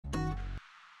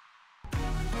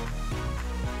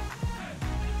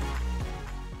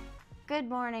Good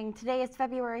morning. Today is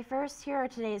February 1st. Here are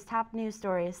today's top news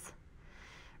stories.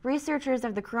 Researchers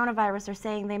of the coronavirus are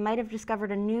saying they might have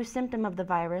discovered a new symptom of the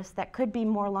virus that could be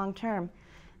more long-term.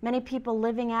 Many people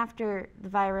living after the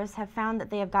virus have found that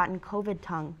they have gotten COVID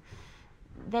tongue.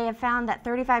 They have found that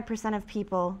 35% of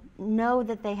people know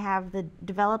that they have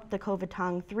developed the COVID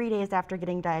tongue 3 days after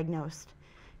getting diagnosed.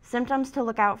 Symptoms to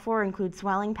look out for include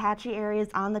swelling, patchy areas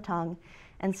on the tongue,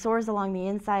 and sores along the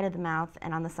inside of the mouth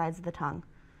and on the sides of the tongue.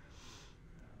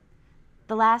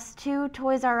 The last 2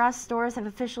 Toys R Us stores have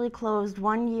officially closed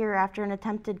 1 year after an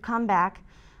attempted comeback.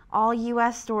 All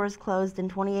U.S. stores closed in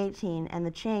 2018, and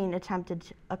the chain attempted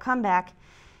a comeback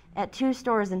at 2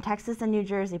 stores in Texas and New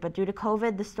Jersey, but due to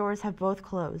COVID, the stores have both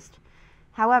closed.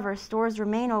 However, stores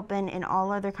remain open in all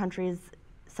other countries,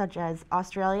 such as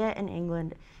Australia and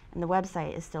England, and the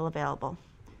website is still available.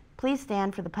 Please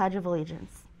stand for the Pledge of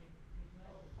Allegiance.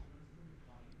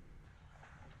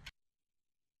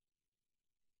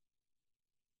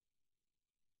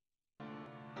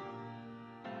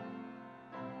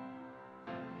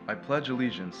 I pledge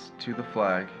allegiance to the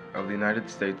flag of the United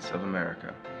States of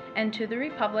America, and to the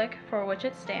republic for which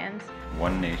it stands,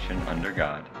 one nation under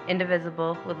God,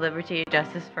 indivisible, with liberty and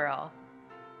justice for all.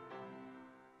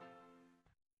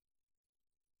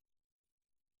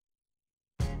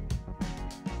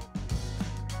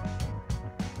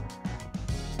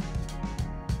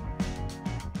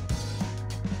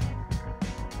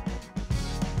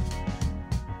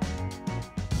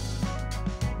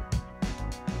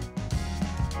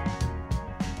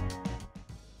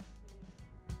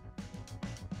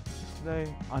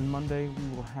 Today, on Monday,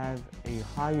 we will have a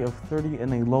high of 30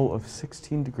 and a low of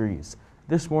 16 degrees.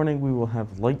 This morning, we will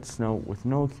have light snow with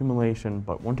no accumulation,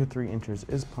 but 1 to 3 inches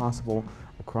is possible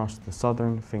across the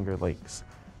southern Finger Lakes,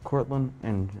 Cortland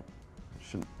and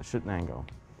Chittenango.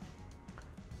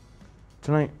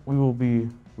 Tonight will be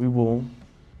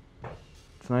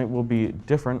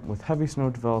different, with heavy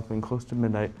snow developing close to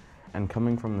midnight and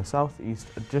coming from the southeast.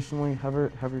 Additionally,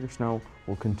 heavier snow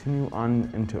will continue on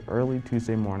into early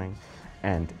Tuesday morning,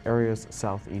 and areas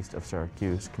southeast of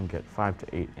Syracuse can get 5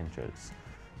 to 8 inches.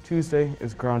 Tuesday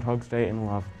is Groundhog's Day, and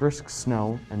we'll have brisk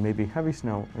snow and maybe heavy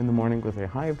snow in the morning with a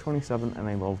high of 27 and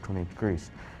a low of 20 degrees.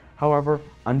 However,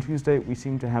 on Tuesday, we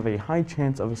seem to have a high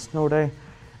chance of a snow day,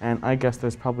 and I guess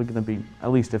there's probably going to be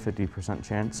at least a 50%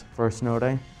 chance for a snow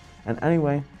day. And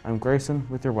anyway, I'm Grayson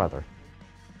with your weather.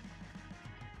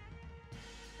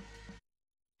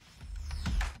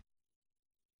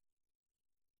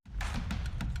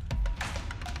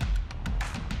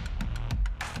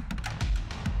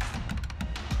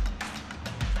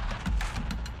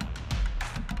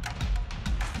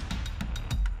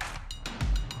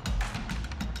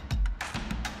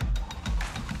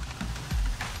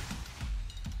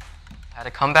 Had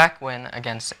a comeback win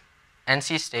against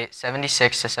NC State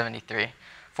 76-73.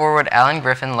 Forward Alan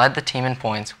Griffin led the team in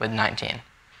points with 19.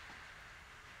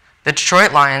 The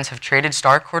Detroit Lions have traded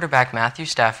star quarterback Matthew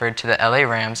Stafford to the LA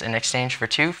Rams in exchange for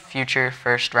 2 future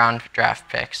first-round draft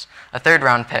picks, a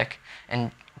third-round pick,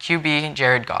 and QB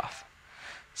Jared Goff.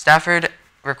 Stafford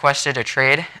requested a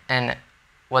trade and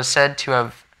was said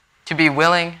to be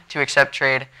willing to accept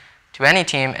trade to any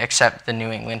team except the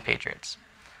New England Patriots.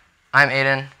 I'm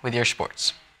Aiden with your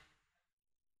sports.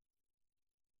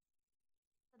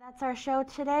 That's our show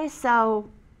today. So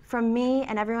from me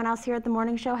and everyone else here at the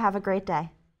morning show, have a great day.